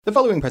The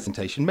following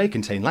presentation may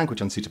contain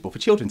language unsuitable for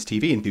children's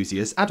TV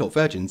enthusiasts, adult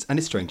virgins, and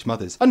estranged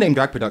mothers. Unnamed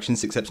Drag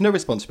Productions accepts no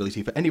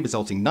responsibility for any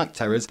resulting night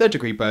terrors,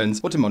 third-degree burns,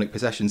 or demonic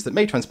possessions that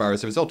may transpire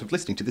as a result of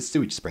listening to this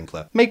sewage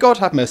sprinkler. May God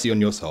have mercy on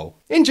your soul.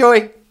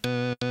 Enjoy!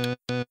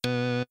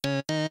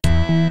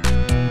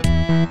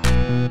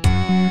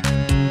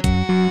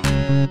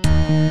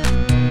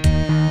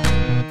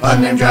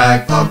 Unnamed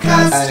Drag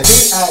Podcast. And a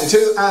two, and a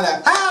two, and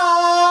a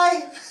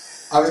hi!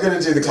 I was going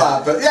to do the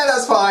clap, but yeah,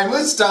 that's fine.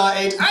 We're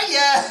started.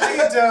 Hiya! How you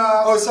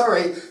doing? Oh,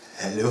 sorry.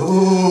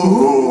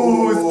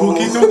 Hello.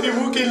 Spooky, spooky,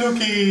 wookie,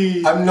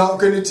 looky. I'm not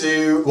going to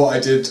do what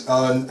I did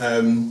on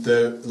a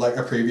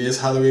previous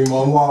Halloween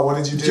one. Wow, what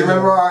did you do? Do you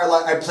remember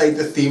I played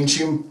the theme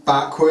tune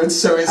backwards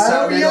so it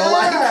sounded all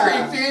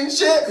like creepy and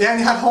shit? Yeah, and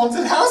you had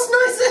haunted house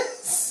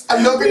noises.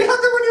 I'm not going to have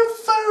them on your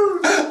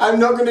phone. I'm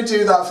not going to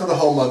do that for the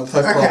whole month,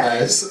 I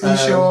promise. Are you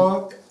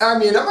sure? I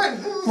mean, I might...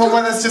 Well,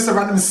 when there's just a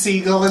random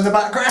seagull in the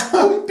background.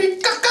 Un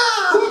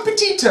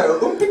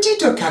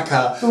petito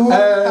caca.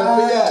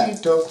 Yeah.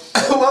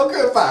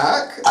 Welcome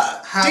back.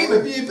 How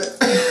have you been?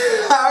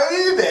 How have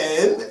you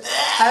been?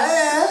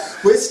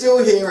 We're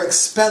still here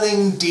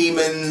expelling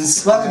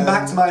demons. Welcome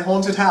back to my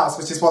haunted house,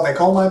 which is what they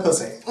call my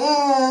pussy.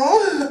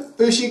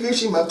 Ushy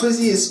gushy, my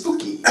pussy is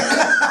spooky.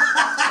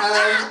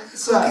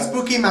 Spooky,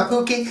 spooky, my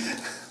pookie.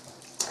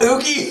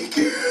 Ookie.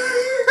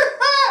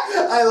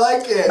 I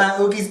like it. My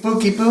oogie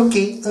spooky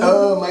pookie.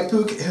 Oh, my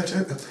pookie. A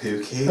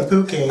pookie. A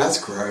pookie. That's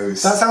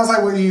gross. That sounds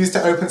like what you use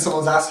to open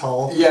someone's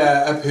asshole.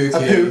 Yeah, a pookie. A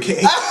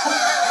pookie.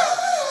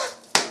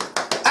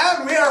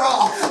 And we're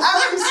off.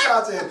 And we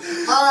started.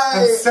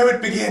 And so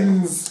it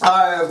begins.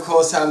 I, of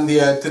course, am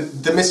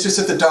the mistress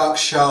of the dark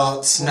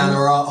shots, Nana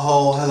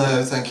Arthole.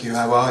 Hello, thank you.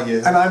 How are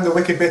you? And I'm the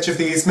wicked bitch of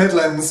the East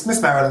Midlands, Miss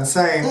Marilyn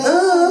Sane.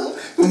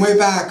 And we're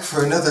back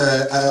for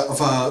another of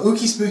our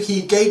Ookie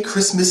Spooky Gay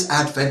Christmas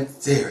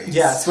Advent series.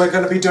 Yes, we're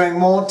going to be doing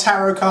more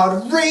tarot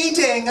card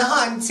reading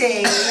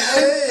hunting.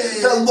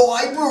 The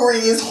library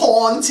is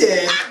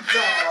haunted,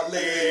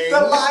 darling.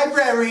 The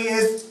library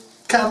is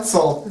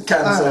cancelled.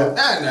 Cancelled.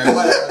 I don't know,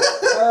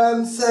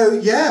 whatever. So,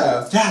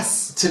 yeah.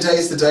 Yes.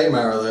 Today's the day,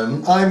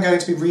 Marilyn. I'm going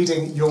to be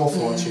reading your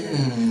fortune.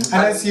 And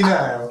as you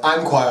know...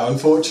 I'm quite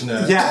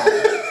unfortunate. Yeah.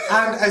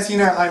 And as you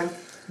know, I'm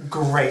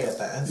great at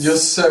this. You're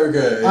so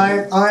good.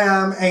 I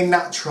am a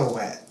natural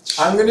witch.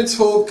 I'm going to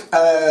talk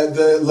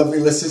the lovely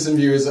listeners and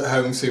viewers at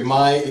home through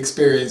my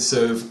experience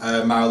of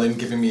Marilyn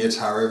giving me a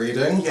tarot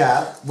reading.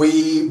 Yeah.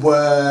 We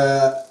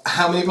were...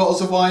 How many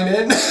bottles of wine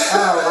in?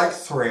 Oh, like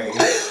 3.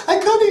 I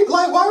can't even...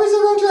 Like, why was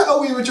everyone dressed?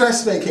 Oh, we were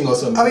dressmaking or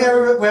something. Oh yeah,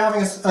 we're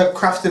having a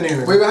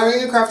crafternoon. We were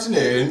having a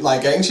crafternoon,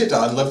 like, getting shit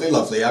done. Lovely,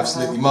 lovely.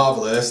 Absolutely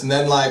marvellous. And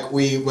then, like,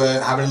 we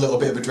were having a little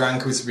bit of a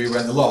drank as we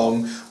went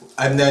along.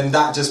 And then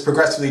that just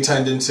progressively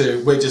turned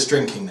into, we're just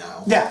drinking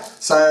now. Yeah.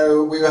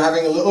 So we were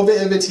having a little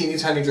bit of a teeny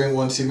tiny drink,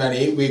 one too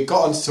many. We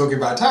got on to talking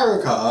about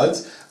tarot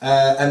cards,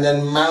 and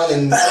then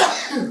Marilyn...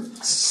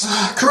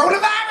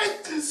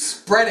 Coronavirus!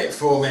 Spread it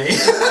for me.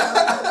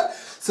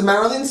 So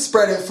Marilyn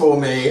spread it for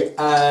me,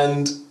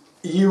 and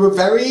you were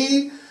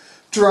very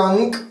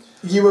drunk.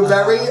 You were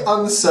very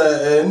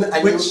uncertain,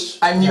 and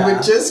you were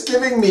just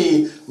giving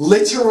me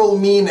literal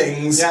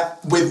meanings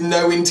with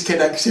no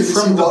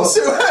interconnectivity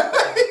whatsoever.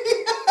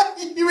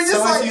 You were just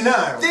so like, as you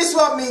know, this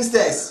one means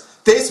this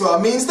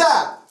one means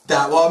that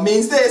one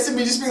means this, and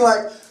we just being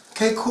like,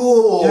 okay,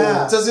 cool.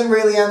 Yeah. Doesn't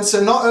really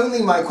answer not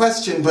only my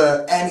question,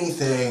 but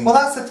anything. Well,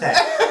 that's the thing.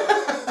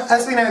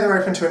 As we know, they're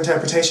open to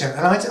interpretation,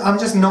 and I'm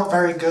just not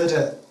very good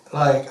at,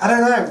 like, I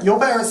don't know, you're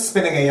better at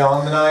spinning a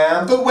yarn than I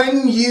am. But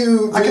when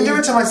you... I can do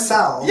it to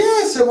myself.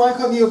 Yeah, so why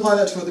can't you apply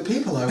that to other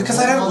people? Because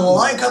I don't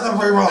like other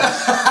people.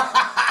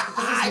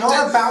 It's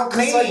not about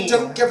me. I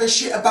don't give a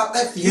shit about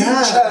their future.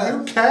 Yeah,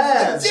 who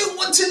cares? I don't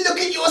want to look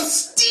at your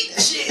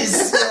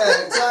stitches.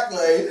 Yeah,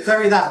 exactly.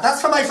 Very that.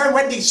 That's for my friend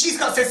Wendy. She's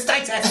got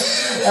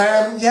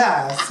cystitis.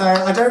 Yeah. So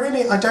I don't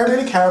really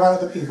care about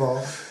other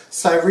people.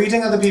 So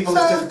reading other people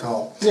is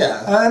difficult.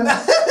 Yeah.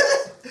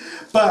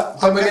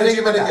 But we're going to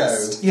give it a go.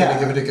 Yeah.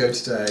 We're going to give it a go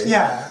today.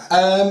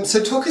 Yeah. So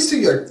talk us through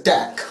your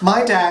deck.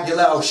 My deck. Your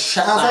little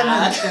shut. As I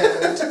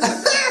mentioned.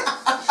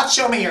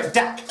 Show me your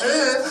deck.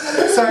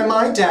 So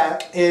my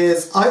deck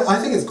is, I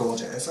think it's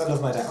gorgeous. I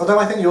love my deck. Although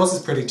I think yours is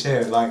pretty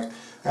too. Like,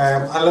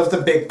 I love the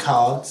big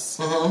cards.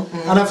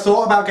 And I've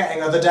thought about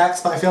getting other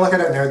decks, but I feel like I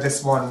don't know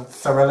this one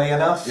thoroughly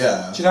enough.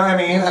 Yeah. Do you know what I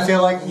mean? I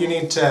feel like you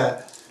need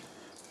to,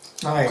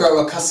 like, grow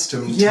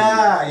accustomed to.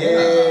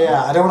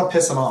 Yeah. I don't want to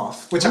piss them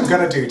off, which I'm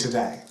going to do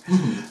today.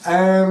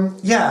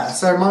 Yeah,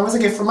 so mine was a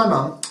gift from my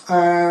mum,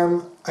 I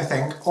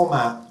think, or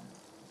Matt.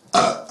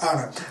 I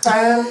don't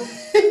know.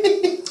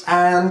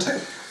 And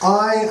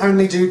I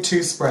only do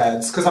 2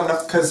 spreads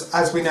because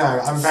as we know,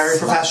 I'm very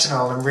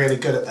professional and I'm really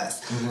good at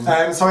this.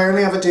 So I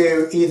only ever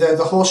do either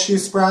the horseshoe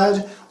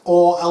spread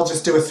or I'll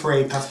just do a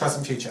 3 past,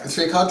 present, future. The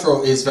 3-card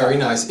draw is very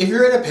nice. If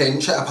you're in a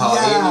pinch at a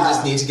party and you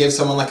just need to give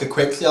someone like a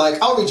quick, you're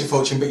like, I'll read your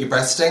fortune but your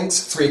breath stinks,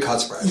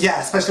 3-card spread.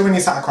 Yeah, especially when you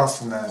sat across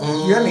from them.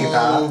 You don't need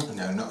that.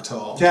 No, not at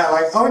all. Yeah,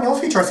 like, oh, in your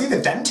future I see the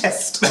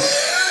dentist.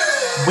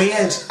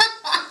 Weird.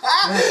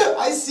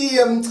 I see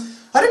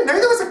I didn't know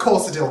there was a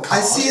Corsadil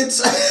card. I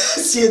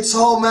see a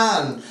tall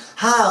man.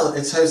 Hal,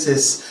 it's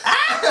hostess.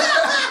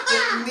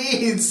 It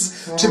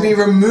needs to be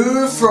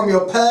removed from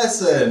your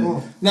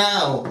person.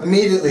 Now,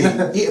 immediately.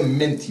 Eat a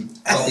mint, you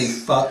bloody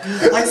fuck.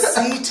 I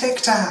see Tic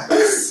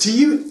Tacs. Do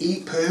you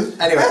eat poo?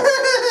 Anyway,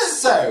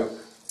 so...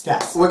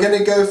 Yes. We're going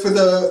to go for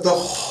the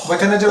We're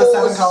going to do a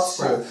 7-card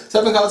spread.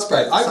 7-card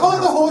spread. I call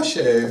it the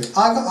horseshoe.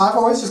 I've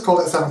always just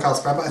called it a 7-card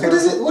spread, but I think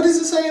What does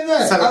it say in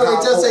there? Seven Oh,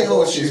 card it does say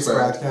horseshoe horseshoe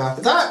spread. yeah.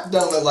 That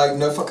don't look like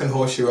no fucking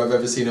horseshoe I've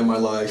ever seen in my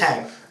life.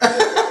 Hey.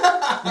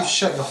 You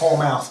shut your whole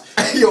mouth.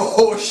 Your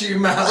horseshoe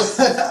mouth.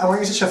 I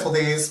want you to shuffle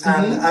these,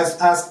 and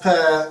as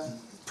per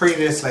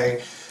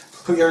previously,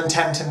 put your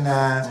intent in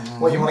there,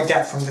 what you want to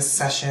get from this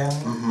session.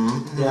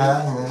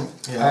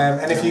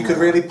 And if you could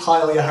really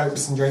pile your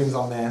hopes and dreams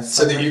on this.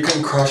 So that you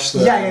can crush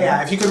them.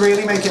 Yeah. If you could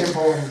really make it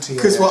important to you.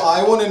 Because what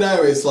I want to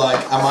know is like,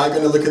 am I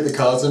going to look at the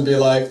cards and be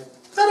like,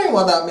 that ain't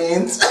what that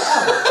means? Of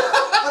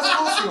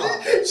course you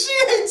are. She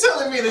ain't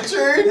telling me the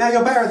truth. Yeah,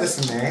 you're better at this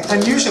than me.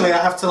 And usually I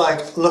have to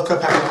like look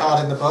up every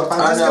card in the book. But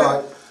I'm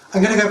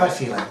gonna go by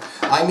feeling.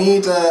 I'm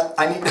gonna go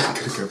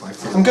by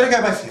feeling. I'm gonna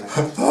go by feeling.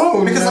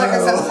 Oh, because like I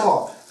said no.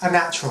 before, a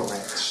natural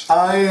witch.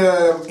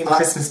 In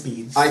Christmas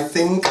beads. I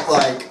think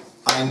like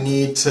I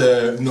need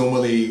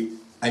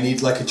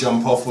like a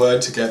jump off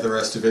word to get the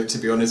rest of it, to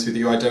be honest with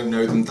you. I don't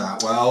know them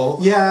that well.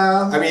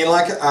 Yeah. I mean,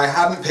 like, I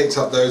hadn't picked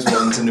up those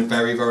ones in a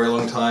very, very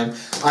long time.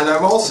 And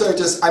I'm also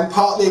I'm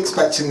partly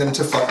expecting them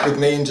to fuck with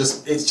me and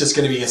it's just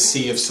going to be a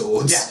sea of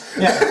swords.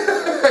 Yeah.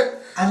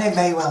 And it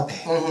may well be.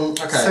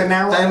 Okay. So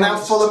now they're now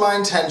full of my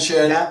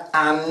intention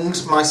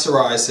and my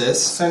psoriasis.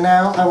 So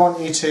now I want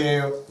you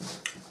to...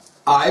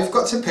 I've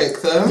got to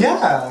pick them.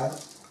 Yeah.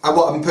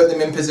 And put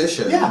them in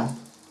position. Yeah.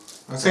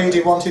 Okay. So you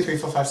do 1, 2, 3,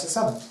 4, 5, 6,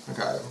 7.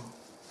 Okay.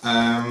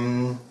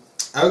 Oh,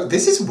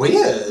 this is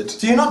weird.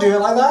 Do you not do it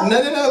like that? No.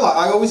 Like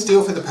I always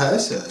deal for the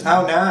person.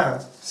 Oh no.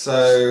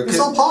 So it's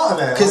all part of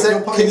it. Because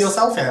you're putting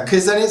yourself in.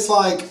 Because then it's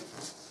like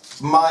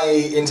my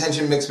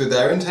intention mixed with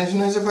their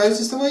intention, I suppose,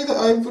 is the way that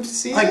I would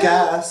see it. I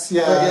guess.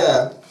 Yeah.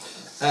 But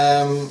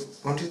yeah.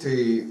 1, 2,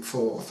 3,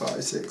 4,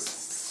 5, 6.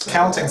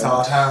 Counting's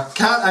hard, huh?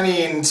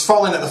 It's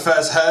falling at the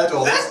first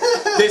hurdle.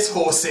 This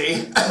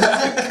horsey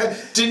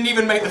didn't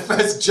even make the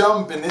first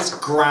jump in this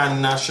Grand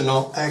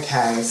National.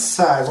 Okay,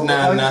 so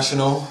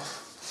National.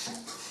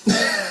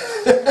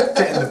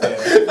 Get in the bin.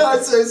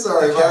 I'm so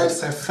sorry, Okay, right?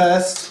 so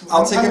first,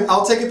 I'll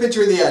take a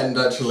picture at the end,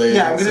 actually.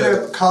 Yeah, I'm going to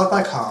do it card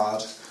by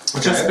card,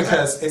 just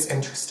because it's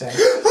interesting.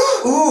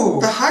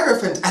 Ooh, the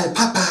Hierophant El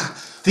Papa.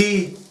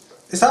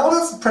 Is that what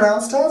it's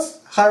pronounced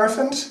as?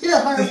 Hierophant? Yeah,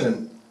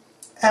 Hierophant.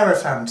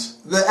 Elephant.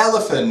 The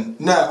elephant.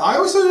 No, I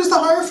always thought it was the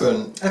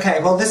Hierophant. Okay,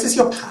 well this is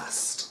your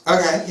past.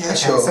 Okay, yeah,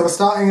 sure. So we're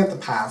starting at the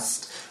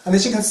past, and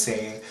as you can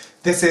see,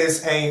 this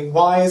is a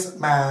wise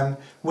man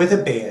with a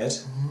beard,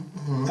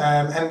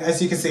 and as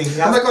you can see,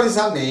 oh my god, is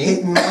that me?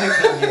 It might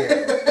be you.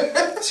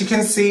 As you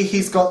can see,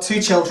 he's got 2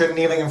 children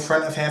kneeling in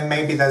front of him.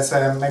 Maybe they're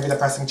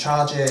pressing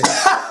charges.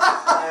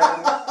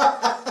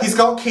 He's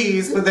got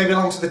keys, but they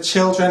belong to the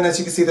children. As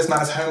you can see, this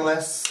man is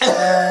homeless.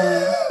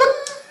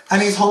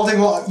 And he's holding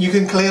what you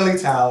can clearly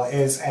tell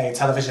is a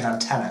television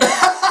antenna.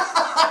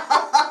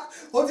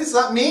 What does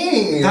that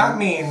mean? That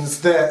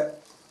means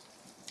that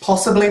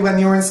possibly when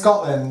you were in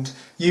Scotland,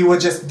 you were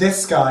just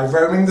this guy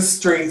roaming the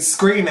streets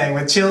screaming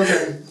with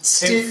children in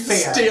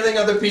fear. Stealing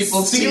other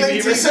people's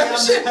TV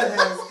reception.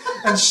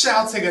 And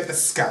shouting at the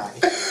sky.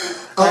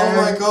 Oh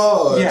my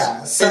god.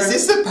 Yeah. So is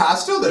this the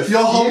past or the future?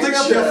 You're holding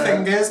up your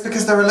fingers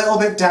because they're a little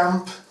bit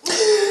damp.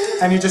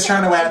 And you're just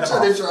trying to wear them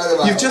off.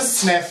 You've just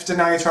sniffed and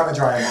now you're trying to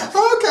dry them off.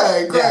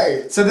 Okay,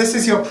 great. Yeah. So this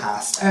is your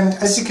past. And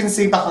as you can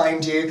see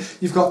behind you,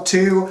 you've got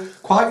 2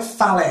 quite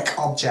phallic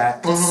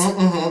objects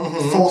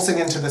forcing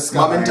into the sky.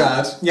 Mum and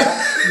Dad.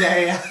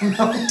 Yeah.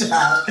 Mum and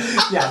Dad.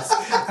 Yes.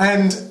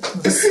 And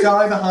the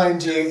sky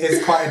behind you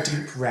is quite a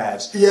deep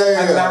red.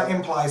 Yeah. And that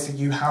implies that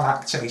you have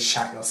actually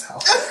shat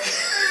yourself.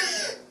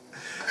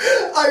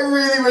 I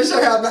really wish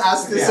I hadn't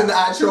asked this an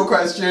actual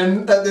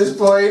question at this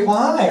point.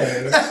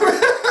 Why?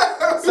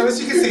 So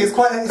as you can see, it's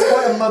quite a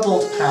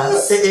muddled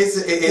past. It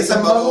is a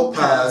muddled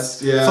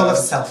past, yeah. Full of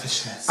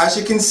selfishness. As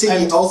you can see,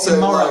 and also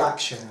immoral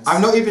actions.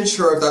 I'm not even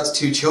sure if that's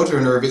 2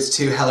 children or if it's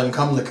 2 Helen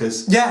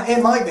Cumlickers. Yeah,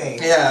 it might be.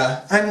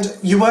 Yeah. And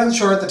you weren't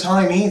sure at the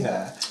time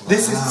either.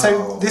 This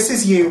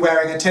is you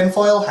wearing a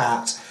tinfoil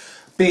hat,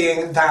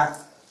 being that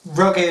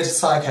rugged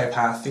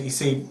psychopath that you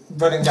see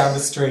running down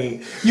the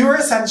street. You were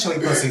essentially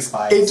Pussy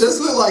Spice. It does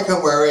look like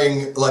I'm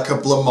wearing like a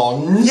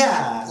blancmange.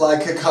 Yeah.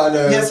 Like a kind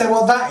of... Yeah, so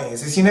what that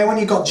is you know when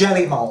you've got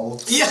jelly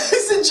moulds? Yeah,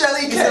 it's a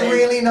jelly cake. It's a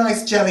really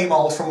nice jelly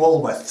mould from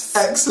Woolworths.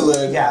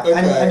 Excellent. Yeah, okay.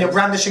 and you're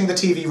brandishing the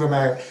TV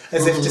remote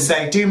as if to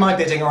say, do my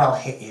bidding or I'll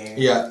hit you.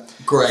 Yeah,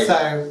 great.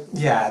 So,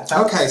 yeah.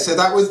 Okay, so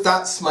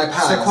that's my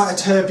past. So quite a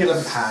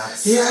turbulent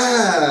past.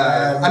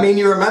 Yeah. I mean,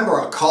 you remember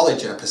our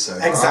college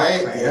episode,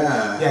 exactly. Right?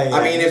 Yeah. Yeah.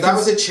 I mean, if that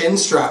was a chin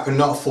strap and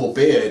not a full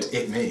beard,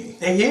 it me.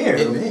 It you.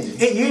 It me.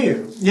 It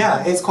you.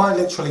 Yeah, it's quite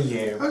literally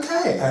you.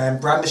 Okay.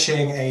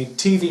 Brandishing a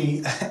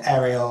TV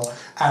aerial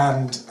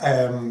and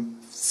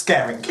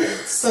scaring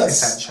kids,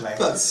 essentially.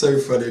 That's so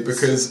funny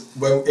because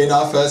when in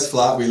our first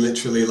flat we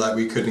literally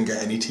we couldn't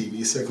get any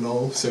TV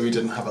signal, so we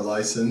didn't have a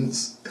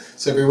license.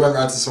 So if we went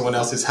round to someone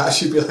else's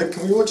house, you'd be like,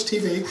 "Can we watch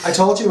TV?" I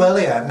told you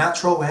earlier,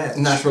 natural witch.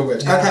 Natural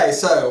witch. Yeah. Okay,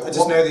 so I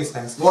just know these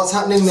things. What's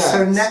happening next?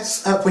 So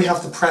next up we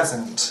have the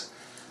present,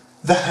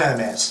 the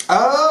hermit.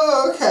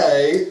 Oh,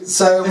 okay.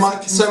 So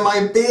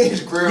my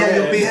beard grew in. Yeah,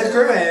 your beard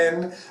grew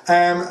in,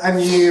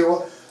 and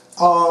you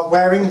are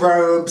wearing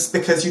robes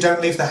because you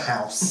don't leave the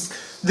house.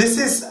 This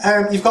is,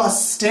 you've got a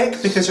stick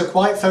because you're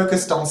quite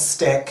focused on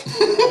stick.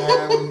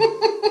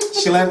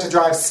 She learned to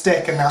drive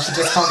stick and now she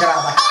just can't get out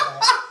of the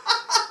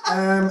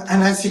habit.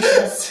 And as you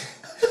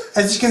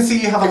can see,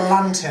 you have a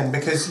lantern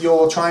because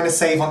you're trying to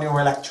save on your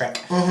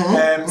electric.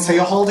 So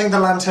you're holding the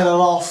lantern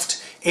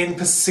aloft in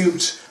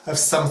pursuit of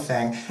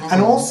something.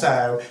 And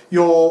also,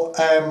 you're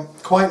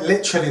quite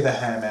literally the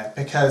hermit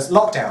because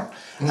lockdown.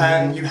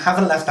 And you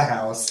haven't left the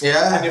house.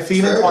 Yeah, and you're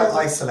feeling true. quite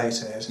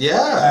isolated.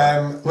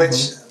 Yeah.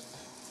 Which...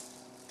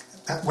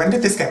 When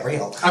did this get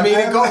real? I mean,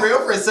 it got real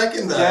for a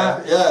second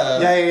there.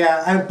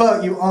 Yeah.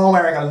 But you are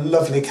wearing a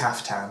lovely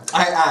caftan.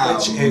 I am.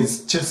 Which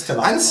is just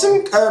delightful.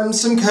 And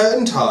some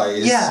curtain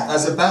ties. Yeah.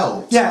 As a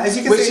belt. Yeah, as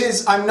you can see. Which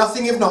is, I'm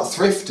nothing if not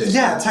thrifty.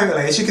 Yeah,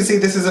 totally. As you can see,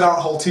 this is an art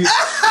hole Tuesday.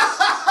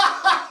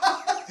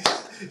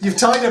 You've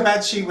tied a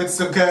bedsheet with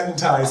some curtain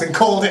ties and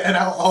called it an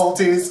art hole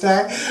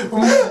Tuesday.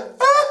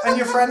 And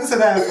your friends are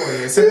there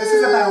for you. So this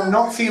is about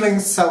not feeling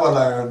so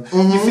alone.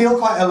 You feel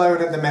quite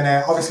alone at the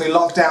minute. Obviously,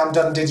 lockdown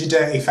done did you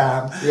dirty,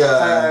 fam.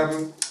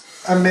 Yeah.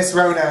 And Miss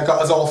Rona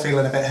got us all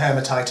feeling a bit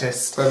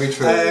hermatitis. Very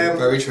true.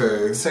 Very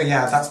true. So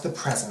yeah, that's the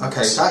present.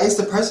 Okay, that is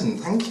the present.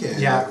 Thank you.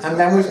 Yeah, and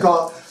then we've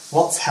got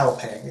what's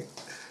helping.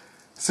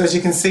 So as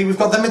you can see, we've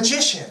got the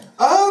magician.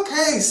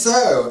 Okay,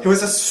 so Who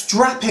is a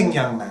strapping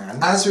young man.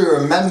 as we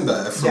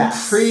remember from The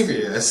last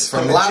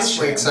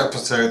magician. week's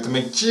episode, the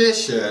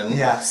magician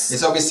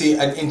is obviously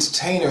an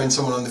entertainer and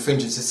someone on the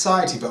fringe of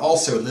society, but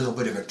also a little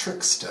bit of a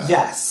trickster.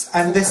 Yes,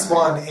 and this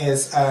one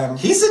is...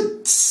 He's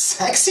a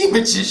sexy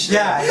magician.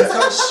 yeah, he's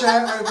got his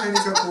shirt open,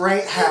 he's got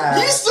great hair.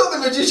 You saw the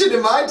magician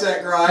in my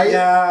deck, right?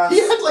 Yeah. He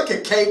had like a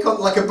cake on,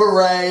 like a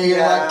beret, and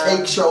like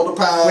cake shoulder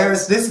pads.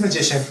 Whereas this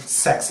magician,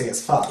 sexy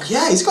as fuck.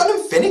 Yeah, he's got an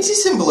infinity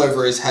symbol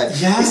over his head.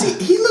 Yeah.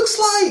 He looks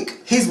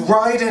like... He's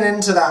riding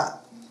into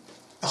that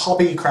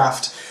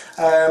hobbycraft.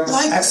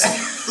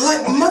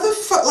 Like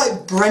motherfucker,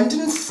 like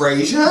Brendan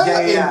Fraser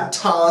in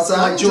Tarzan,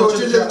 Like George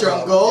of the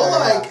Jungle.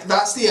 Yeah.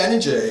 That's the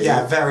energy.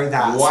 Yeah, very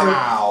that.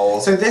 Wow.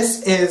 So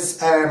this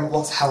is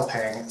what's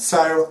helping.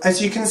 So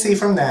as you can see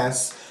from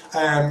this,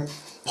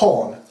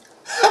 porn.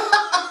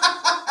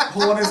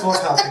 Porn is what's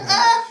helping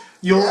here.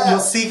 You're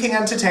seeking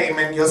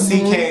entertainment, you're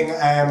seeking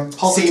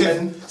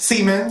positive...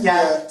 Semen,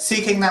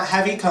 seeking that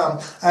heavy cum,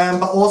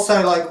 but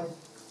also like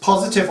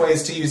positive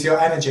ways to use your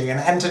energy and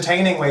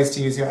entertaining ways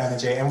to use your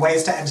energy and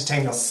ways to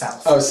entertain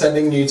yourself. Oh,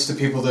 sending nudes to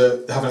people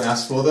that haven't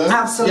asked for them?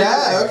 Absolutely.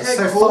 Yeah, okay,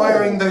 so cool.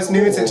 firing those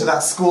nudes into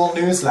that school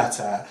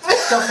newsletter,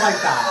 stuff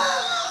like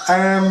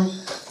that.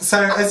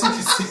 So as you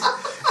can see,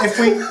 if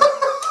we...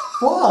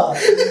 What?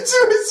 To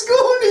a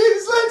school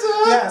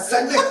newsletter? Yeah,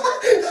 send it...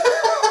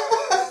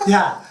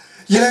 Yeah.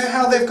 You know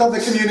how they've got the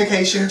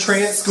communication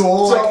tree at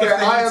school? So, like if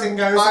I the meeting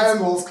goes and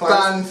school's closed.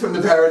 banned from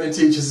the Parent and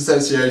Teachers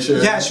Association.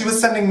 Yeah, she was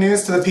sending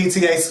news to the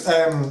PTA's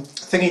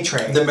thingy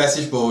tree. The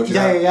message board,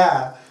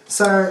 Yeah.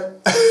 So,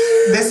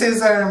 this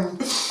is,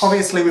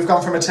 obviously we've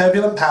gone from a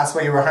turbulent past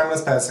where you were a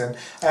homeless person,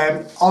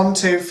 on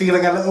to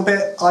feeling a little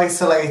bit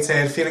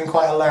isolated, feeling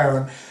quite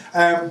alone.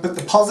 But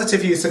the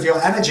positive use of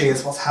your energy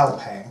is what's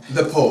helping.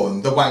 The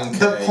porn, the wanking.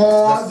 The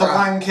porn, the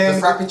wanking.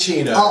 The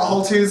frappuccino. Art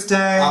Hole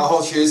Tuesday. Art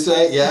Hole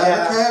Tuesday,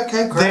 yeah.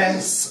 Okay, great.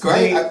 This,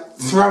 great.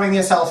 Throwing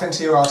yourself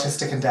into your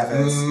artistic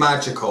endeavours.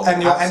 Magical.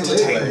 And your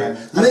Absolutely.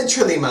 entertainment.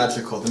 Literally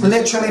magical.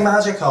 Literally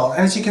magical.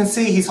 And as you can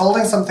see, he's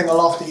holding something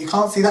aloft that you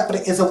can't see that, but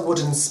it is a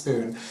wooden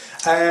spoon.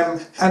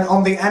 And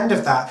on the end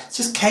of that, it's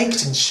just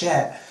caked in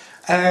shit.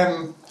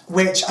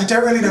 Which I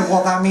don't really know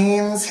what that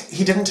means.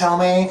 He didn't tell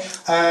me.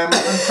 I'm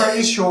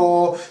pretty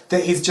sure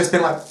that he's just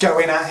been like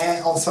going at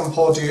it on some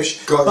poor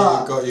douche.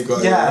 Got you.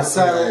 Yeah,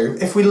 so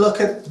Okay. if we look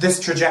at this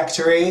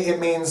trajectory, it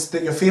means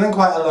that you're feeling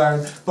quite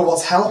alone, but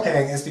what's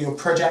helping is that you're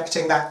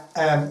projecting that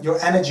your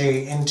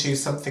energy into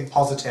something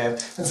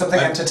positive and something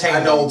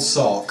entertaining. An old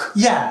sock.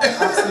 Yeah,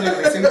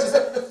 absolutely. So you're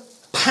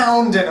just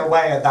pounding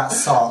away at that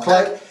sock.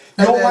 Like,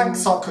 your wank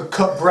sock could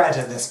cut bread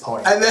at this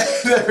point. And then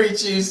every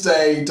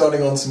Tuesday,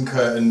 donning on some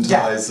curtain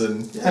ties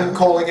and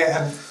calling it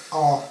an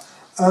art.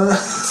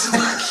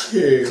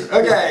 Cute.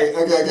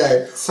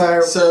 Okay.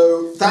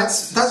 So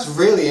that's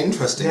really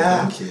interesting.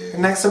 Yeah. Thank you.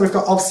 Next up, we've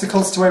got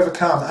obstacles to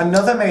overcome.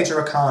 Another major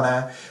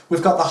arcana.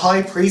 We've got the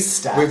High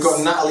Priestess. We've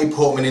got Natalie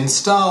Portman in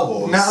Star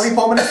Wars. Natalie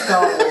Portman in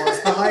Star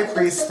Wars, the High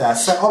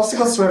Priestess. So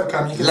obstacles to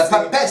overcome. You can La see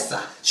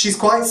Papessa. she's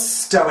quite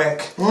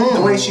stoic.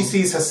 The way she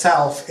sees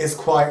herself is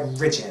quite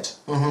rigid.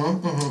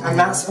 And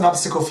that's an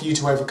obstacle for you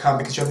to overcome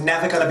because you're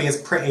never going to be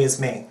as pretty as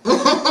me.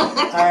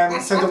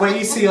 So the way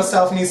you see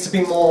yourself needs to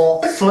be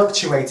more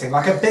fluctuating,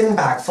 like a bin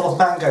bag full of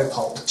mango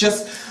pulp.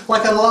 Just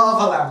like a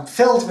lava lamp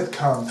filled with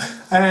cum.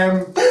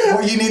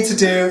 What you need to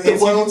do is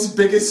The world's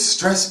biggest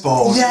stress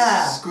ball.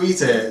 Yeah.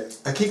 Squeeze it.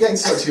 I keep getting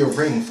stuck to your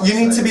ring. you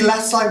need to be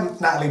less like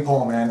Natalie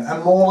Portman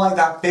and more like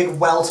that big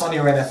welt on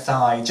your inner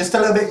thigh. Just a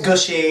little bit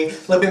gushy, a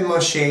little bit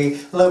mushy,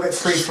 a little bit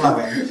free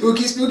flowing.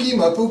 Ookie spooky,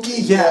 my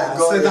pookie. Yeah,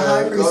 got so the ya,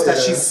 high got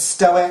priestess, ya. she's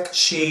stoic,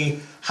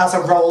 she has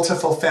a role to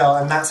fulfill,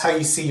 and that's how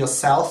you see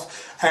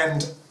yourself,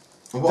 and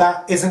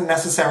that isn't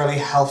necessarily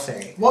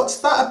healthy. What's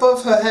that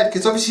above her head?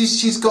 Because obviously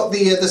she's got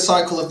the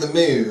cycle of the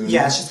moon.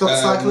 Yeah, she's got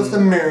the cycle of the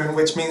moon,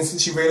 which means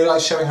that she really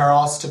likes showing her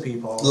ass to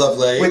people.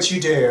 Lovely. Which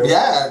you do.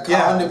 Yeah,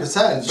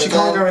 100%. She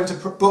can't go into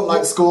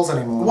schools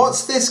anymore.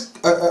 What's this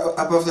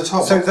above the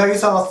top? So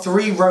those are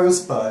 3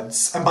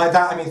 rosebuds, and by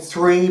that I mean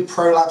 3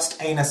 prolapsed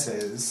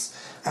anuses.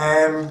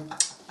 And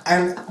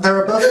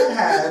they're above her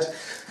head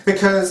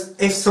because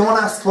if someone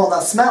asks what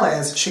that smell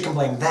is, she can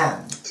blame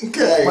them.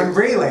 Okay. When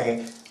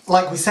really,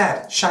 like we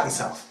said, shut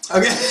yourself.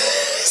 Okay.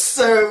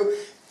 So,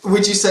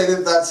 would you say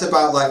that that's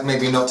about like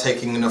maybe not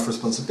taking enough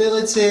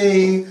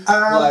responsibility,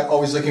 like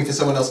always looking for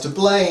someone else to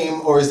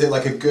blame, or is it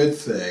like a good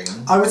thing?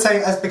 I would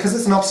say, because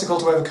it's an obstacle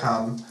to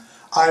overcome,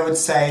 I would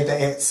say that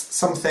it's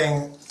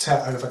something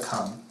to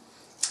overcome.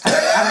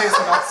 And it's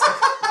an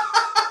obstacle.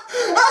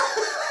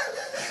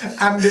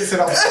 And it's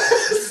an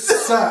obstacle.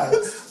 So,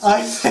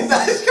 I think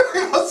That is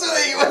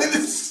possibly one of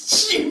the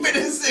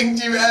stupidest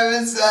things you've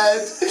ever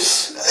said.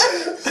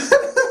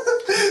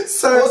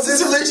 So what's the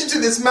solution to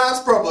this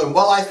maths problem?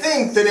 Well, I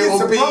think that it It's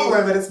will a be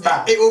problem and it's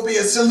math. It will be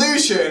a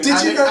solution,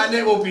 and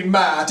it will be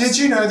math. Did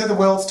you know that the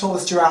world's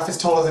tallest giraffe is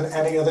taller than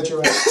any other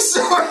giraffe?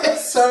 Sorry.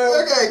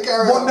 So, okay,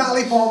 carry what on.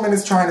 Natalie Portman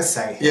is trying to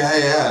say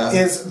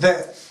is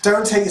that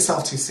don't take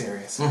yourself too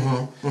seriously.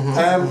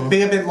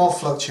 Be a bit more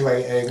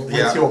fluctuating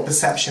with your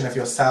perception of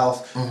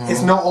yourself.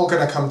 It's not all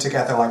going to come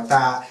together like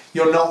that.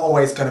 You're not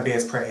always going to be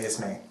as pretty as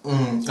me.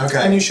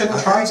 Okay. And you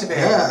shouldn't try to be.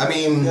 Yeah, I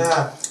mean,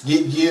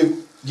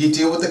 you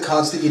deal with the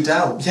cards that you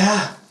dealt.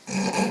 Yeah.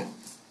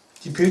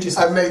 You proved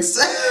yourself. I've made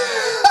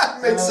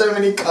so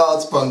many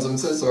cards puns. I'm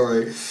so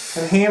sorry.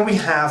 And here we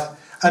have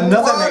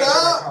another What major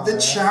up? arcana. The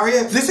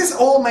Chariot. This is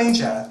all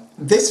major.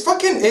 This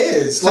fucking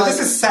is. So this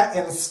is set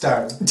in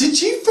stone. Did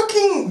you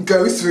fucking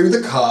go through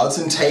the cards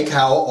and take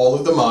out all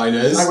of the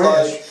minors? I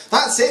wish. Like,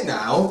 that's it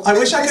now. I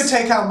wish I could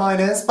take out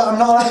minors, but I'm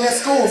not allowed in their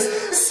schools.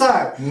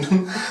 So,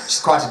 She's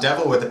quite a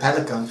devil with a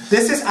pelican.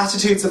 this is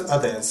attitudes of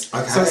others.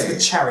 Okay. So it's the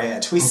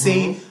chariot. We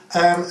see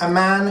a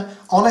man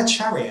on a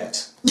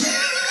chariot.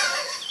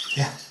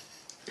 Yeah.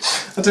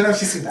 I don't know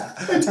if you see that.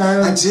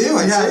 I do.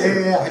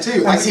 Yeah. I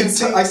do.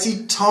 And I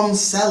see Tom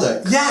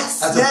Selleck.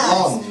 Yes, as a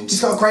blonde.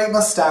 He's got a great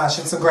moustache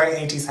and some great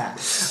 80s hair.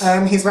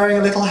 He's wearing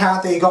a little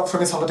hat that he got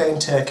from his holiday in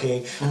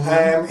Turkey.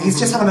 He's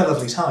just having a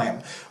lovely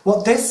time.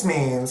 What this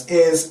means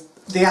is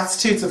the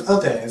attitudes of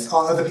others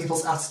are other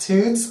people's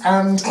attitudes,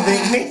 and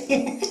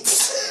it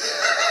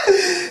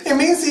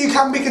means that you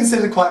can be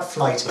considered quite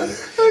flighty.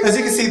 As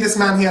you can see, this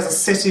man, he has a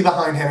city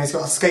behind him, he's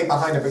got a skate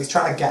behind him, but he's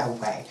trying to get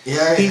away.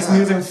 He's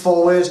moving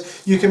forward.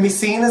 You can be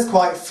seen as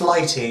quite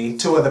flighty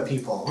to other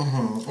people.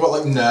 What,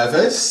 like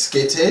nervous,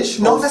 skittish,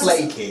 or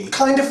flaky?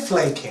 Kind of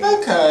flaky.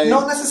 Okay.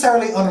 Not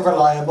necessarily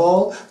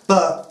unreliable,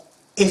 but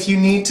if you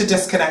need to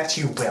disconnect,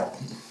 you will.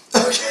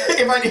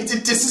 Okay, if I need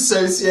to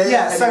disassociate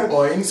at any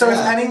point. So if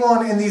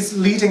anyone in these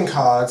leading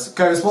cards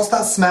goes, what's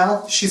that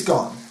smell? She's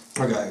gone.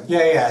 Okay.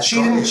 Yeah. She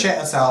didn't shit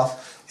herself.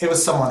 It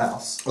was someone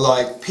else.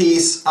 Like,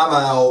 peace, I'm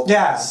out.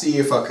 Yeah. See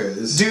you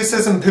fuckers.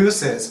 Deuces and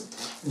pooses.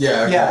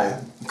 Yeah, okay.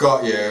 Yeah.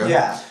 Got you.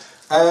 Yeah.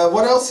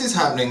 What else is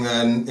happening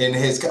then in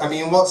his? I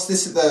mean, what's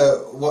this at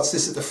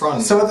the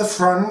front? So at the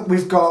front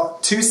we've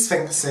got 2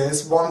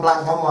 sphinxes, one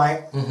black, one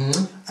white,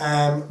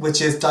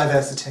 which is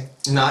diversity.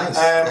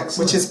 Nice.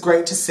 Which is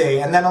great to see.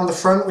 And then on the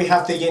front we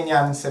have the yin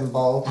yang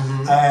symbol,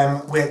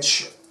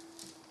 which.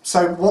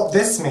 So what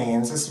this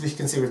means, as you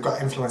can see, we've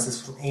got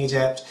influences from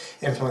Egypt,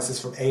 influences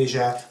from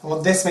Asia, and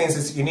what this means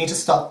is you need to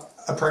stop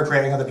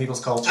appropriating other people's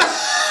culture.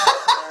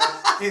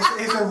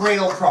 It's a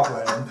real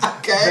problem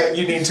that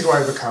you need to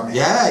overcome.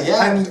 Yeah,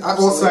 and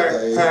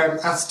absolutely. also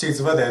attitudes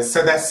of others.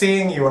 So they're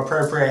seeing you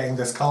appropriating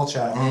this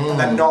culture, and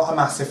they're not a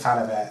massive fan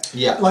of it.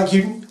 Yeah, like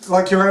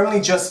you're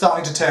only just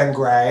starting to turn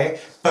grey,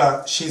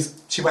 but she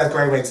wears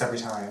grey wigs every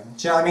time.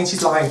 Do you know what I mean?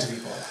 She's lying to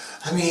people.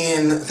 I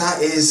mean, that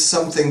is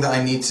something that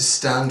I need to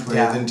stand with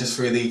Yeah. and just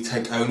really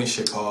take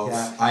ownership of.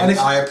 Yeah.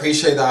 I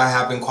appreciate that I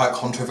have been quite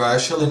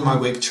controversial in my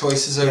wig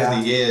choices over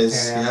the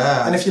years.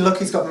 Yeah. And if you look,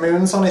 he's got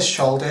moons on his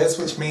shoulders,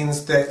 which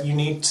means that you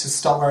need to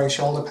stop wearing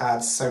shoulder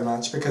pads so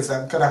much because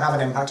they're going to have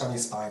an impact on your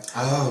spine.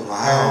 Oh,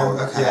 wow.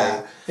 Okay.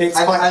 Yeah. It's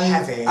quite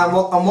heavy. And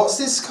what's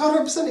this card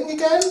representing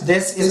again?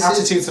 This is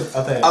attitudes of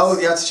others. Oh,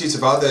 the attitudes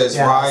of others,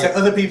 right. So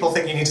other people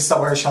think you need to stop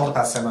wearing shoulder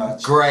pads so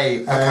much.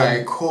 Great,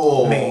 okay,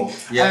 cool. Me.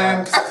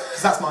 Yeah.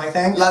 Because that's my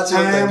thing. That's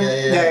your thing,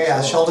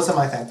 yeah. Sure. Shoulders are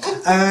my thing.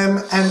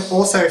 And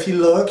also, if you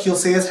look, you'll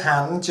see his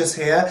hand just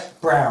here,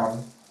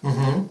 brown.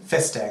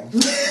 Fisting.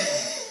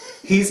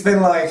 He's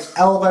been like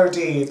elbow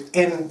deep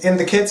in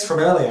the kids from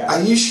earlier.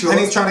 Are you sure? And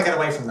he's trying to get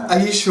away from that. Are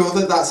you sure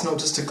that that's not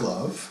just a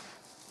glove?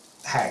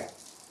 Hey,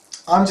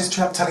 I'm just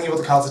telling you what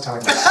the cards are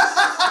telling me.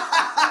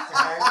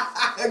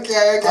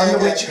 Okay. I'm the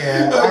witch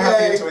here. I have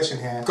the intuition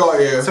here. Got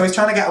you. So he's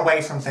trying to get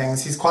away from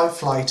things. He's quite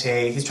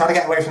flighty. He's trying to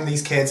get away from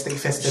these kids that he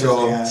fisted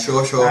earlier.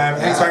 Sure.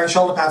 And he's wearing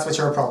shoulder pads, which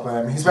are a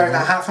problem. He's wearing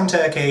that hat from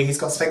Turkey. He's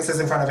got sphinxes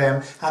in front of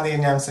him and the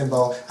yin yang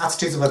symbol.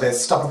 Attitudes of others.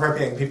 Stop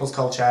appropriating people's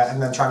culture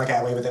and then trying to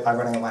get away with it by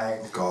running away.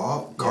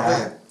 Got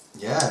it.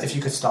 Yeah. If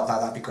you could stop that,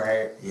 that'd be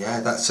great. Yeah.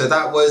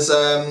 That was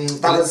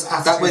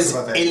Attitudes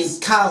of others. Il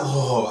Caro.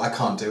 Oh, I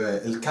can't do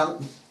it. Il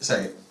Caro.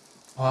 Say it.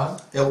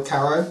 What? Il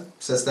Caro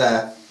says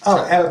there.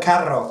 Oh, El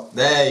Carro.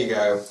 There you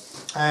go.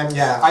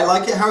 Yeah. I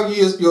like it how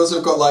yours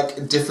have got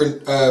like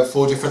different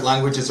 4 different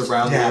languages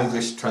around Yeah. the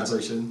English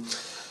translation.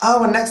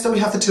 Oh, and next up we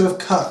have the Two of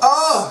Cups.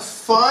 Oh,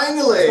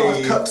 finally!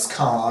 Two of Cups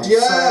card. Yeah,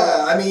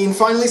 So, I mean,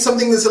 finally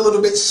something that's a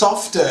little bit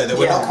softer, that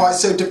we're not Yeah. quite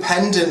so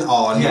dependent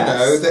on, Yes, you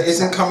know, that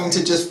isn't coming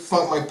to just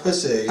fuck my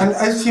pussy. and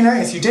if you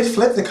notice, you did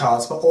flip the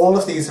cards, but all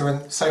of these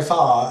so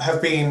far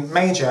have been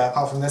major,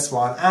 apart from this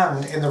one,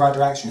 and in the right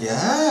direction.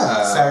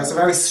 Yeah. So it's a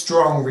very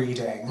strong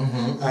reading,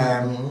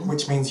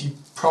 which means you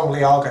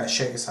probably are going to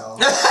shit yourself.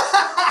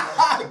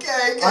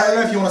 Okay. I don't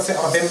know if you want to sit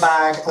on a bin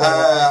bag or...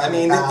 I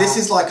mean, this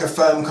is like a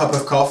firm cup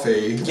of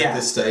coffee Yeah. at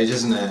this stage,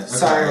 isn't it?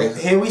 So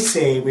here we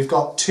see, we've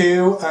got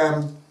 2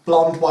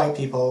 blonde white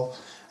people,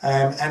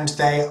 and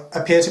they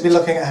appear to be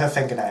looking at her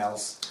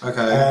fingernails.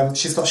 Okay.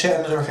 She's got shit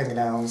under her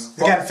fingernails.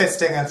 Again,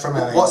 fisting her from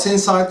earlier. What's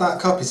inside that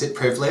cup? Is it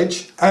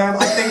privilege?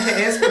 I think it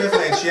is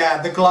privilege,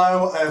 yeah. The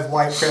glow of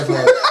white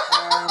privilege.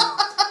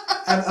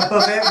 And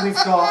above it, we've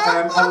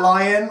got a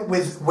lion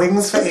with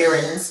wings for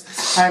earrings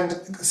and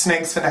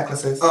snakes for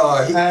necklaces.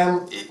 Oh,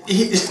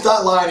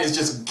 that line is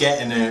just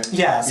getting it.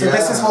 Yeah, so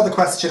this is what the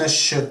questioner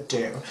should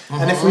do.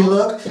 And if we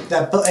look,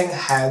 they're butting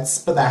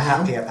heads, but they're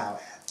happy about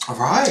it.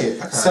 Right,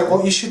 okay. So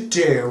what you should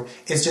do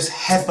is just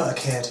headbutt a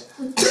kid.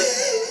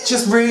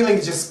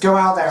 just go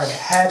out there and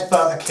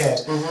headbutt a kid.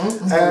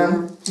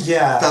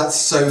 Yeah. That's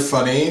so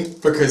funny,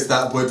 because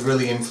that would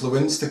really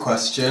influence the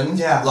question.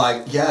 Yeah.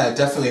 Like, yeah,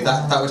 definitely,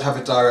 that would have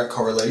a direct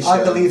correlation.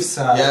 I believe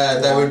so. Yeah,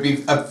 there would be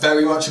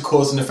very much a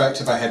cause and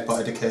effect if I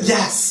headbutted a kid.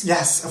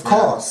 Yes, of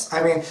course.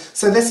 I mean,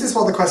 so this is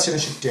what the questioner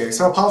should do.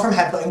 So apart from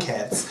headbutting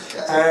kids,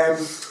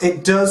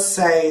 it does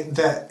say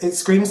that, it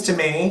screams to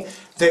me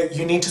that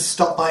you need to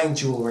stop buying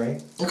jewellery.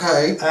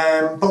 Okay.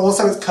 But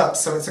also it's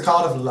cups, so it's a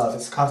card of love,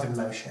 it's a card of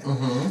emotion.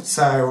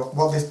 So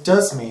what this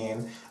does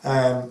mean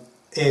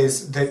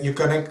is that you're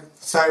going to...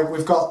 So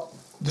we've got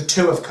the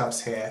 2 of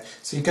cups here,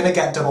 so you're going to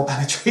get double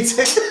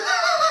penetrated.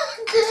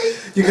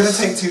 You're going to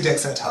take 2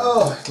 dicks at a time.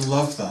 Oh, I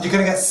love that. You're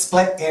going to get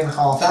split in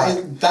half.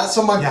 That's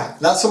on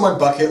my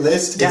bucket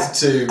list. Yeah. Is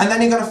to and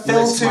then you're going to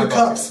fill list 2 my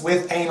cups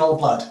bucket. with anal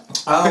blood.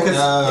 Oh, no.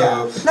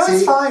 Yeah. No, See-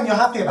 it's fine. You're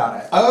happy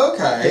about it. Oh,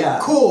 okay. Yeah.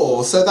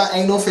 Cool. So that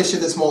anal fissure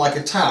that's more like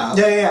a tap.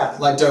 Yeah.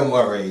 Like, don't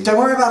worry. Don't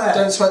worry about it.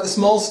 Don't sweat the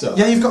small stuff.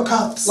 Yeah, you've got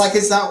cups. Like,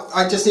 is that...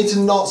 I just need to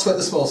not sweat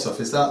the small stuff.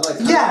 Is that like...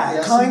 Yeah,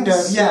 the kind of.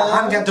 essence?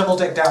 Yeah, and get double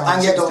dick down.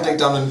 And get double dick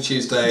down on a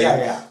Tuesday.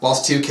 Yeah.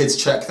 Whilst 2 kids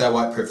check their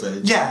white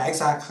privilege. Yeah,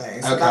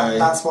 exactly. So Okay.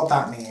 that's what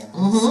that means.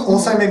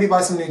 Also, maybe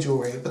buy some new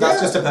jewellery, but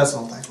that's just a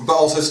personal thing. But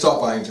also stop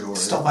buying jewellery.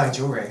 Stop buying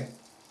jewellery.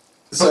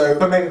 So...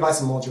 But maybe buy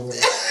some more jewellery.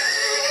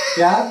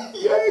 Yeah?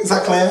 Is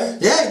that clear?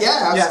 Yeah.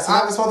 Yeah, so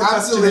that's what the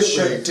customer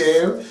should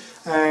do.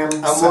 And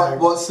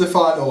what's the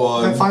final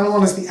one? The final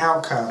one is the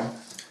outcome.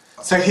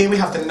 So here we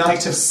have the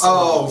Knight of Swords.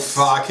 Oh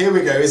fuck, here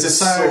we go. It's a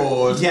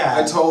sword. Yeah.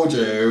 I told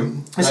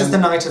you. This is the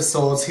Knight of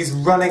Swords. He's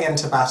running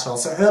into battle.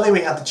 So earlier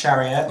we had the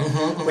Chariot.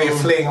 We're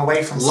fleeing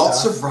away from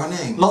Lots stuff. of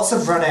running. Lots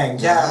of running,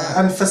 yeah.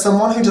 And for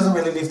someone who doesn't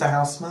really leave the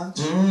house much,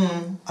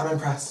 I'm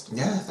impressed.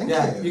 Yeah, thank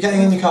Yeah, you. you're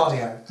getting in your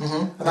cardio.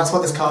 And that's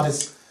what this card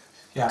is.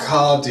 Yeah.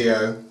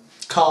 Cardio.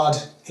 Card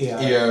EO.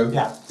 EO.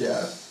 Yeah.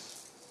 Yeah.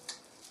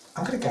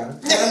 I'm gonna go.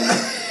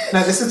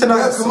 No, this is the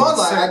Knight of Come on,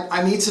 Swords. like,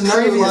 I need to know,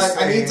 like,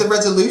 I need the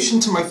resolution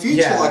to my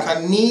future, Yeah. like, I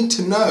need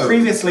to know.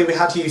 Previously, we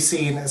had you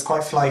seen as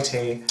quite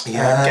flighty, getting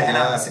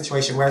out of the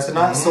situation, whereas the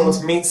Knight of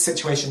Swords meets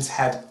situations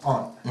head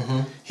on.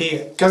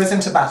 He goes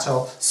into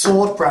battle,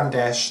 sword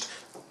brandished,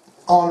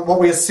 on what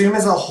we assume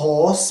is a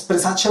horse, but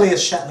it's actually a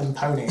Shetland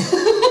pony.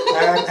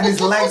 And his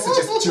legs are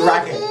just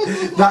dragging.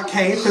 That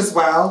cape as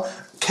well,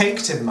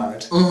 caked in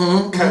mud.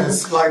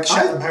 Because, like,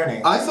 Shetland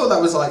pony. I thought that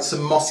was like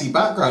some mossy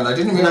background. I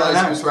didn't realise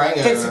he was wearing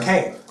It's a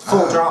cape.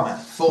 Full drama.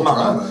 Full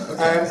drama,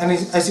 okay. And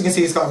as you can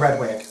see, he's got a red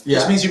wig,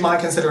 which means you might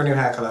consider a new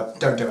hair colour.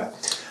 Don't do it.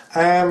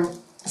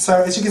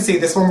 So as you can see,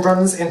 this one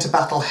runs into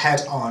battle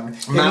head on.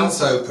 Mouth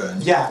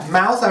open. Yeah,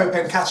 mouth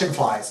open, catching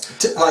flies.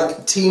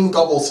 Like Team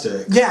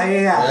Gobblestick.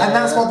 Yeah. And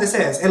that's what this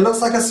is. It looks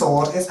like a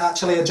sword. It's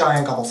actually a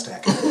giant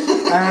gobblestick.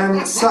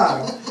 So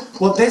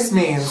what this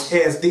means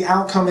is the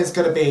outcome is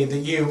going to be that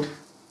you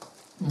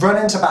run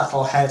into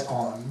battle head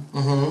on.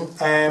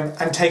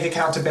 And take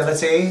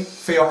accountability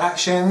for your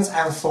actions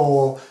and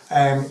for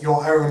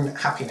your own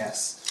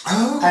happiness.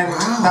 And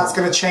that's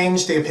going to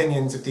change the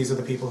opinions of these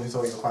other people who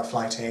thought you were quite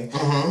flighty.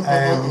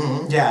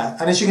 Yeah,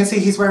 and as you can see,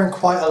 he's wearing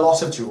quite a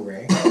lot of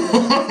jewellery.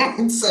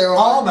 So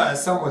Armour,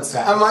 some would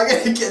say. am I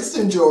going to get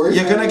some jewellery?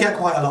 You're going to get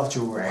quite a lot of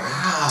jewellery.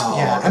 Wow.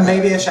 Yeah, and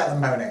maybe a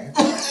Shetland pony.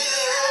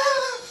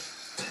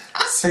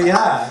 So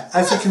yeah,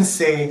 as you can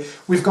see,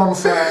 we've gone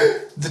from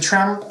the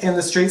tramp in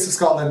the streets of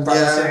Scotland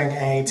broadcasting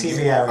a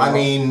TV area. I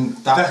mean,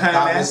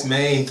 that was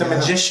me. The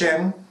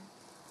magician,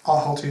 our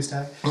whole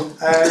Tuesday.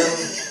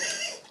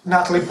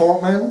 Natalie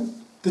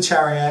Portman, the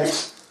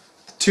chariot,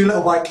 two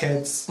little white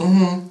kids,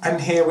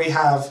 and here we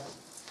have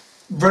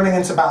running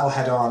into battle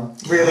head on,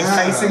 really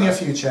facing your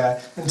future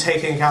and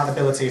taking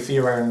accountability for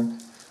your own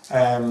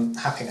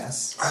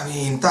happiness. I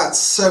mean, that's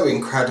so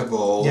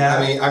incredible. Yeah.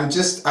 I mean,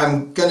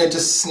 I'm gonna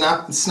just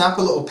snap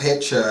a little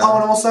picture. Oh,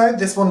 and also,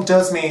 this one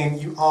does mean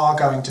you are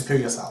going to poo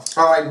yourself.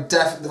 Alright,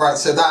 definitely. Right,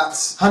 so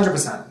that's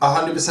 100%.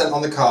 100%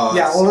 on the cards.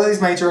 Yeah, all of these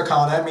major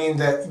arcana mean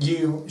that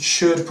you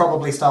should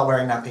probably start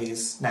wearing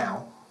nappies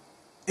now.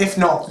 If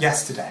not,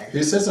 yesterday.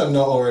 Who says I'm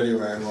not already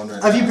wearing one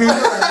right Have you now? been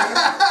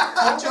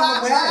already? Told you I'm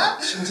a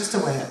witch. I'm just a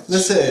witch.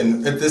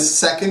 Listen, the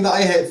second that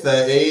I hit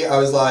 30, I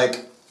was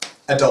like,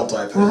 adult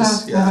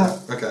diapers.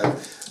 Okay.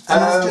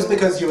 And that's just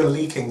because you were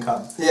leaking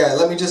cum. Yeah,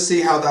 let me just see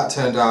how that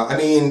turned out. I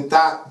mean,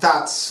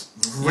 that's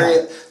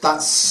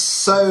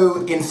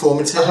so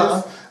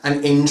informative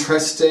and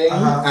interesting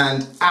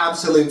and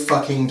absolute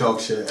fucking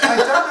dog shit. I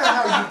don't know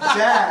how you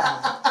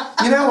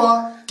dare. You know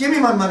what? Give me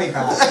my money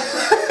back.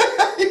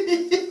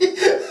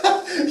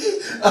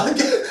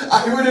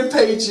 I would have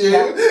paid you.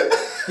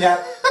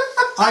 Yeah.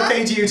 I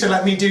paid you to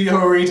let me do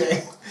your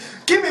reading.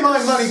 Give me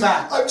my money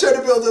back. I'm trying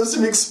to build up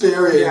some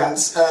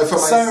experience for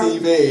my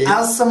CV.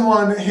 As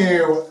someone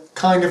who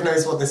kind of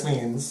knows what this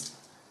means,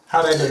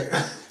 how did I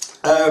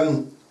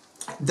do?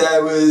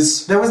 There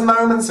was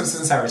moments of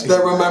sincerity.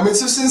 There were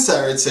moments of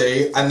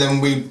sincerity, and then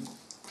we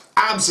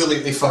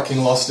absolutely fucking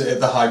lost it at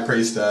the High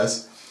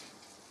Priestess.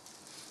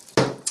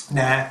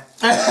 Nah.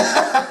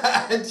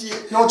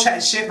 You're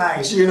chatting shit,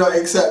 mate. Do you not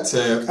accept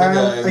it?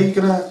 Okay. Are you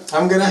gonna?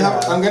 I'm gonna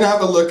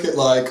have a look at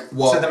like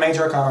what. So the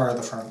major arcana are at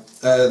the front.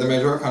 The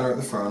major arcana at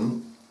the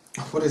front.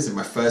 What is it?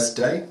 My first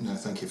day? No,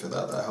 thank you for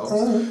that. That helps.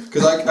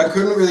 Because I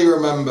couldn't really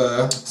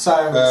remember.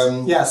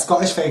 So yeah,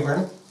 Scottish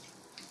vagrant.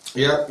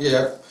 Yep.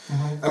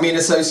 I mean,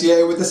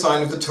 associated with the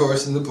sign of the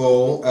Taurus and the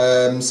bull,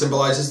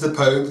 symbolises the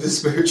Pope, the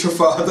spiritual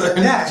father.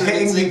 Yeah,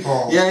 hitting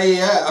people.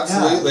 Yeah,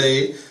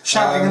 absolutely. Yeah.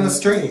 Shouting in the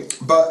street.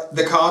 But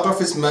the card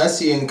offers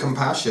mercy and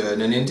compassion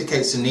and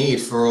indicates a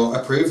need for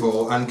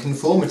approval and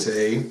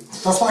conformity.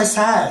 That's what I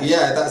said.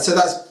 Yeah, that's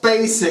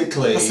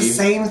basically... That's the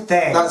same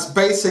thing. That's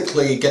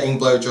basically getting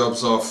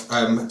blowjobs off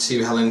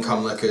to Helen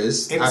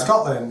Cumlickers. In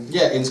Scotland?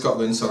 Yeah, in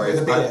Scotland, sorry.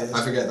 With the beard.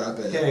 I forget that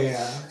bit.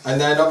 Yeah.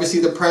 And then obviously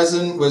the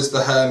present was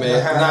the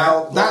Hermit.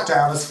 Now, that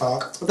down as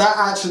fuck. That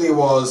actually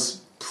was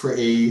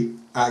pretty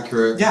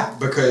accurate. Yeah.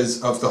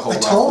 Because of the whole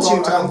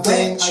lockdown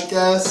thing, I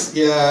guess.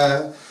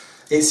 Yeah.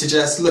 It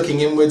suggests looking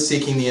inward,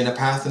 seeking the inner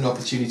path, and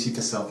opportunity for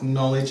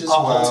self-knowledge as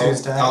well. Whole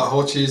Tuesday.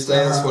 Whole Tuesday,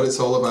 that's what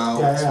it's all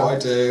about. That's what I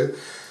do.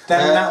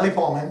 Then Natalie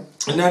Portman.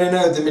 No,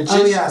 the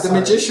magician. The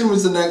magician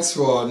was the next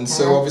one,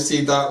 so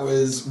obviously that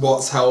was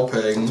what's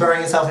helping.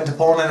 Throwing yourself into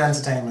porn and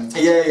entertainment.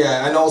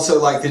 Yeah, and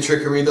also like the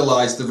trickery, the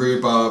lies, the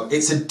rhubarb.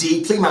 It's a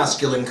deeply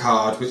masculine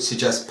card which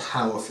suggests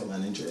powerful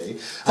energy.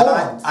 And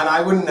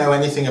I wouldn't know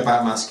anything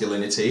about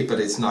masculinity, but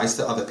it's nice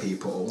that other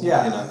people, you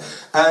know.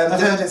 I've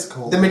heard it's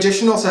cool. The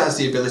magician also has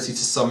the ability to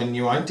summon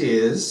new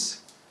ideas.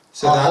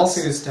 So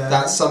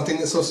that's something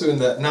that's also in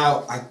there.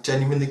 Now, I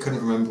genuinely couldn't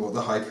remember what the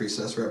High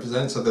Priestess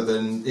represents, other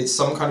than it's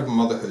some kind of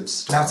motherhood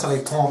stuff.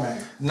 Natalie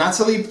Portman.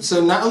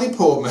 Natalie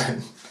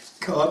Portman,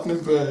 card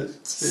number 2.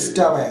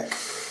 Stoic.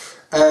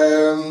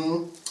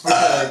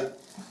 Okay.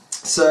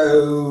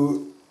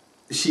 So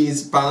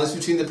she's balanced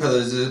between the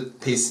pillars of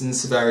peace and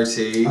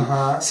severity.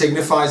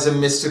 Signifies a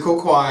mystical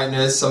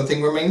quietness.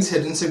 Something remains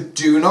hidden, so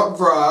do not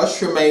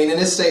rush. Remain in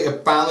a state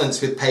of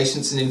balance with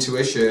patience and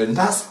intuition.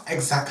 That's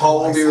exactly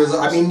what I said.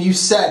 I mean, you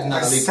said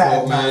Natalie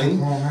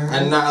Portman.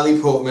 And Natalie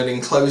Portman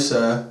in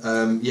Closer,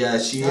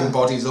 she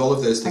embodies all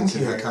of those things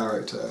in her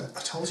character.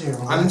 I told you.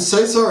 I'm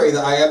so sorry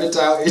that I ever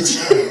doubted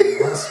you.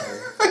 Honestly.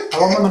 I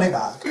want my money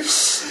back.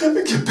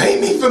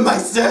 Pay me for my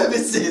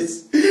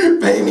services.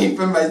 Pay me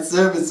for my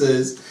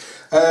services.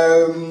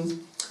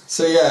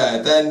 So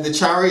yeah, then the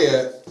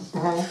chariot.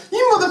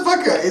 You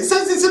motherfucker! It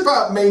says it's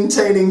about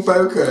maintaining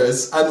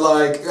focus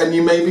and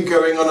you may be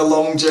going on a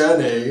long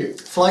journey.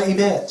 Flighty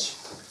bitch.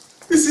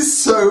 This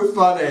is so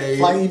funny.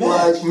 Flighty bitch.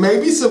 Like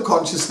maybe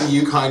subconsciously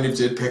you kind of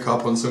did pick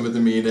up on some of the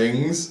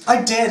meanings.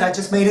 I did. I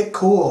just made it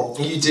cool.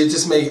 You did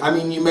just make. I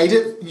mean, you made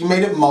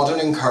it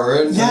modern and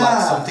current. Yeah, and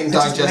like something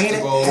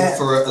digestible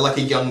for a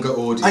younger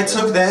audience. I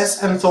took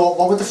this and thought,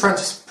 what would the French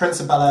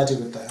Prince of Bel-Air do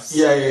with this?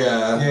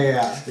 Yeah.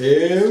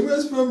 It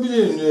must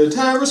be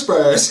Tara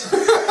Spread.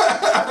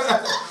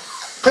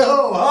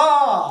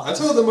 I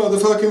told the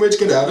motherfucking witch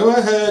get out of my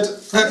head.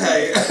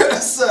 Okay,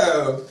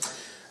 so.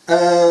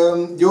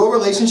 Your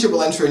relationship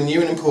will enter a new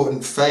and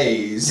important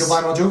phase. You'll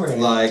buy more jewellery.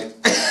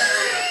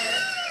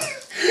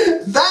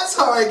 That's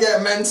how I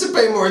get men to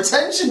pay more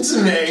attention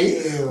to me.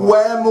 Ew.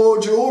 Wear more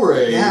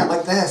jewellery. Yeah,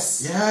 like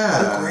this.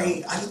 Yeah.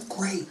 I look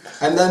great.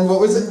 And then what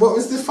was it? What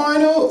was the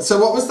final? So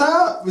what was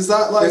that? Was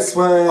that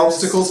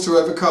obstacles to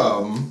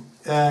overcome?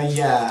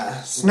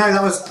 Yes. No,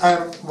 that was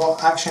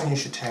what action you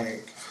should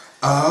take.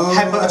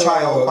 headbutt a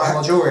child, buy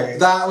more jewellery.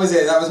 That was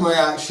it, that was my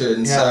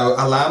action. Yeah. So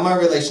allow my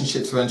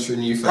relationship to enter a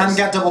new phase. And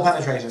get double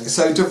penetrated.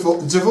 So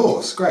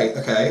divorce, great,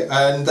 okay.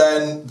 And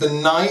then the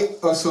Knight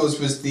of Swords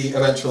was the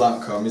eventual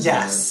outcome, isn't it?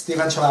 Yes, the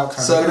eventual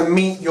outcome. So- You're going to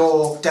meet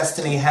your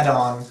destiny head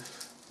on,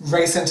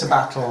 race into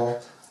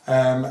battle,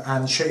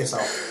 and shoot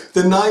yourself.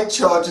 The knight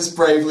charges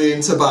bravely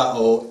into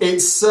battle.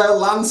 It's Sir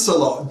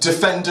Lancelot,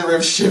 defender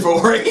of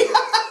chivalry.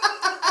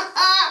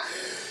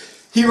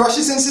 He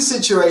rushes into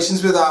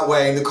situations without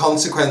weighing the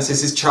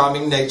consequences. His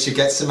charming nature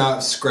gets him out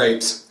of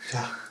scrapes.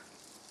 Yeah.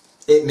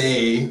 It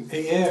me.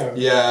 You.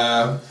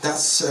 Yeah,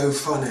 that's so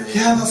funny.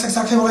 Yeah, that's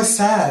exactly what I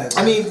said.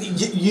 I mean,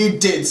 you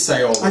did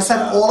say all of that. I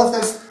said all of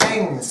those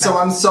things. So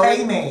I'm sorry.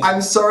 Pay me.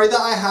 I'm sorry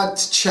that I had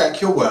to check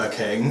you're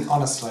working.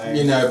 Honestly.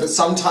 You know, but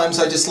sometimes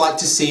I just like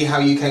to see how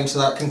you came to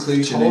that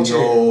conclusion in Told you.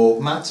 your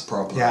maths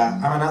problem. Yeah,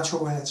 I'm a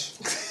natural witch.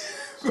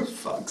 For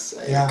fuck's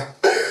sake. Yeah.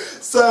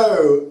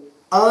 So,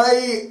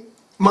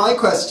 my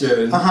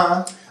question,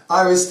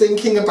 I was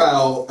thinking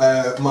about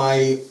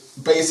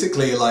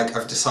basically, like,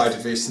 I've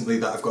decided recently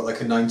that I've got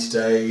like a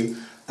 90-day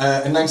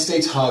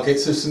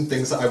targets of some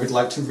things that I would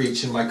like to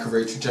reach in my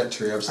career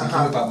trajectory. I was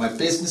thinking about my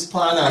business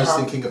plan, I was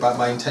thinking about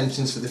my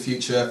intentions for the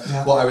future,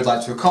 what I would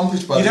like to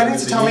accomplish by the You end don't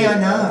of need to the tell me year. I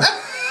know.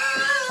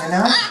 I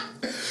know.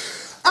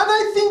 And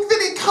I think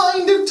that it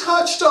kind of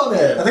touched on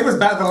it. I think it was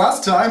better than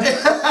last time.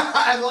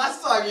 And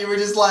last time you were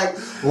just like,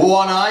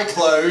 one eye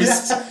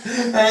closed.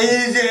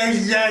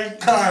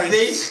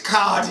 This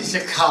card is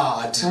a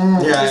card.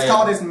 This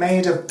card is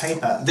made of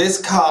paper. This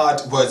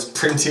card was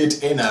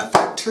printed in a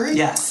factory.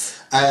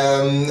 Yes.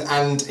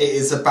 And it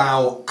is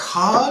about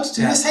card.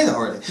 Did I say that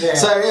already? Yeah.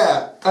 So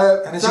yeah.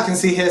 And as you can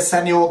see here,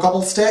 Senor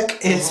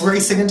Gobblestick is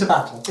racing into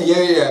battle.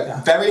 Yeah.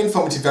 Very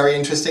informative, very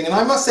interesting. And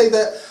I must say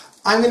that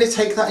I'm going to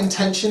take that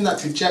intention, that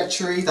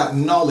trajectory, that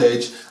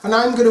knowledge, and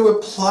I'm going to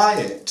apply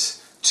it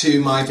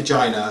to my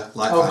vagina.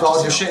 Like Oh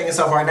God, you're shitting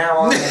yourself right now,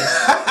 aren't you?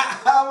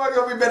 Oh my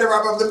God, we better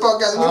wrap up the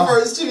podcast before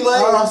it's too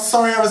late. Oh,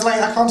 sorry, I was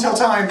late. I can't tell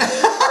time.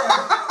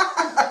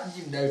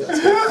 You know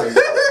that's crazy.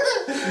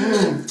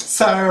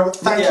 So,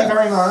 thank you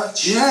very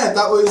much. Yeah,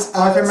 that was...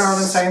 I've been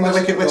Marilyn Sane, the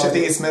Wicked Witch of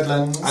the East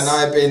Midlands. And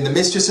I've been the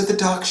Mistress of the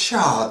Dark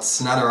Shards,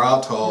 Nana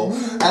Artol.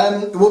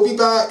 We'll be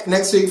back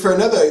next week for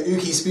another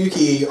Ookie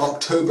Spooky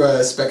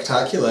October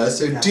Spectacular,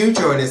 so do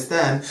join us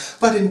then.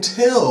 But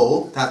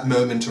until that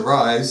moment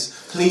arrives,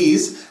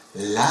 please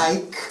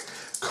like,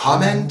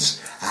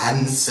 comment,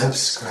 and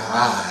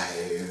subscribe.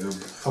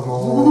 For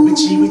more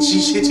witchy,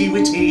 shitty,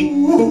 witty.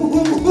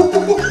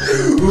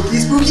 Ookie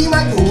Spooky,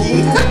 my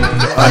Ookie.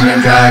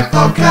 Onion Drag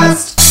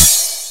Podcast.